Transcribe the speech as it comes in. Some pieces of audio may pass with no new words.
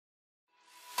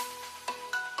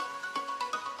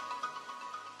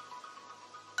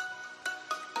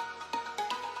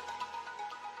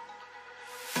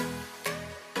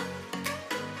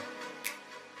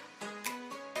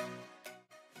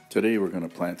Today we're going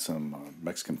to plant some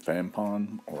Mexican fan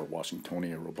palm or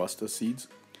Washingtonia Robusta seeds.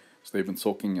 So they've been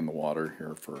soaking in the water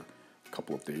here for a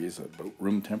couple of days at about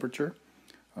room temperature.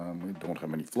 We don't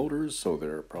have any floaters, so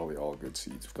they're probably all good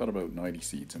seeds. We've got about 90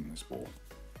 seeds in this bowl.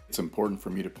 It's important for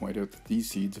me to point out that these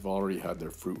seeds have already had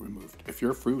their fruit removed. If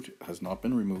your fruit has not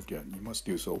been removed yet, you must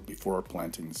do so before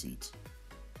planting the seeds.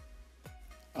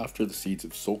 After the seeds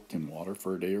have soaked in water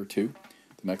for a day or two,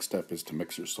 the next step is to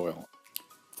mix your soil.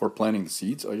 For planting the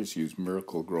seeds, I just use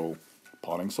Miracle-Gro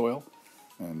potting soil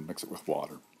and mix it with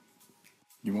water.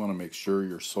 You want to make sure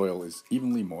your soil is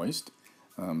evenly moist.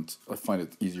 I find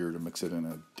it easier to mix it in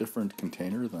a different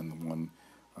container than the one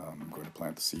I'm going to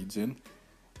plant the seeds in.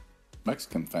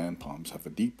 Mexican fan palms have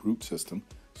a deep root system,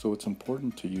 so it's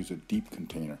important to use a deep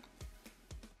container.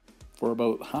 For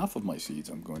about half of my seeds,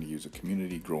 I'm going to use a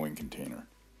community growing container.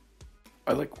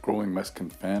 I like growing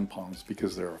Mexican fan palms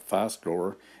because they're a fast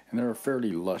grower and they're a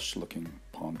fairly lush looking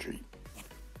palm tree.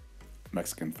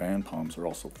 Mexican fan palms are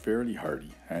also fairly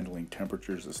hardy, handling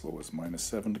temperatures as low as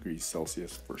 -7 degrees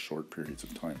Celsius for short periods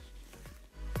of time.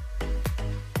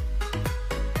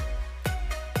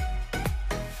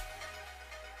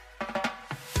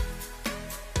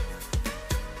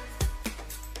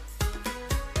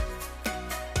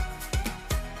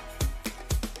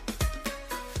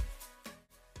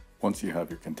 Once you have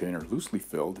your container loosely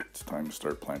filled, it's time to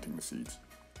start planting the seeds.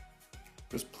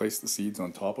 Just place the seeds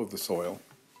on top of the soil,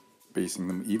 basting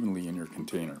them evenly in your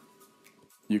container.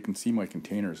 You can see my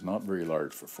container is not very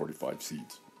large for 45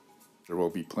 seeds. There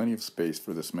will be plenty of space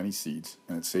for this many seeds,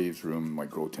 and it saves room in my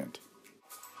grow tent.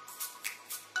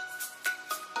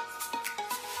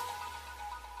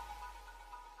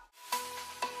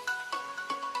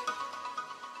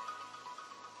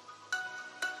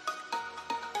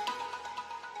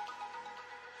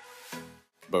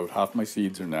 About half my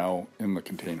seeds are now in the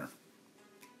container.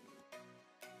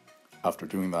 After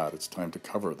doing that, it's time to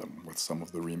cover them with some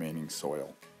of the remaining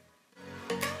soil.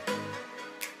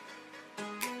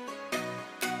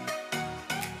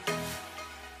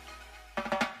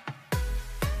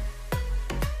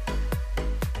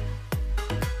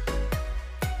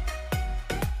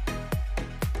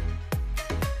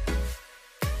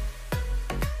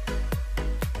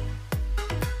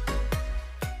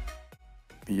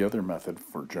 The other method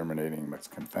for germinating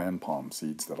Mexican fan palm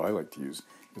seeds that I like to use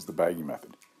is the baggie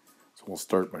method. So we'll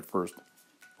start by first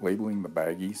labeling the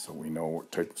baggie so we know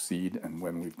what type of seed and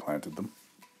when we've planted them.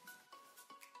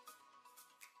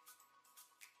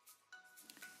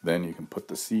 Then you can put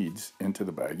the seeds into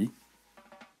the baggie.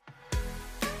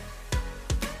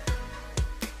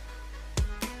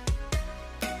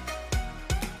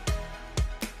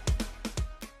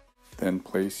 Then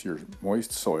place your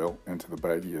moist soil into the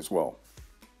baggie as well.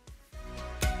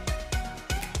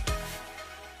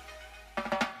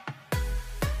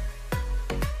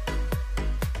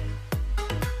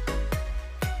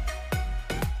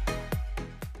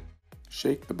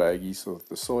 Shake the baggie so that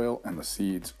the soil and the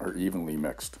seeds are evenly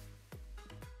mixed.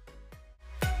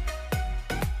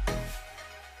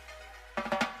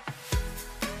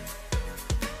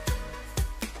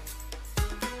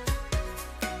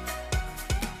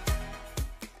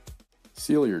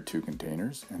 Seal your two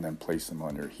containers and then place them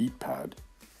on your heat pad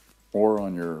or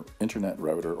on your internet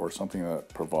router or something that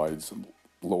provides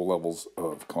low levels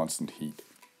of constant heat.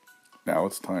 Now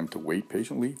it's time to wait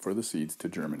patiently for the seeds to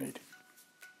germinate.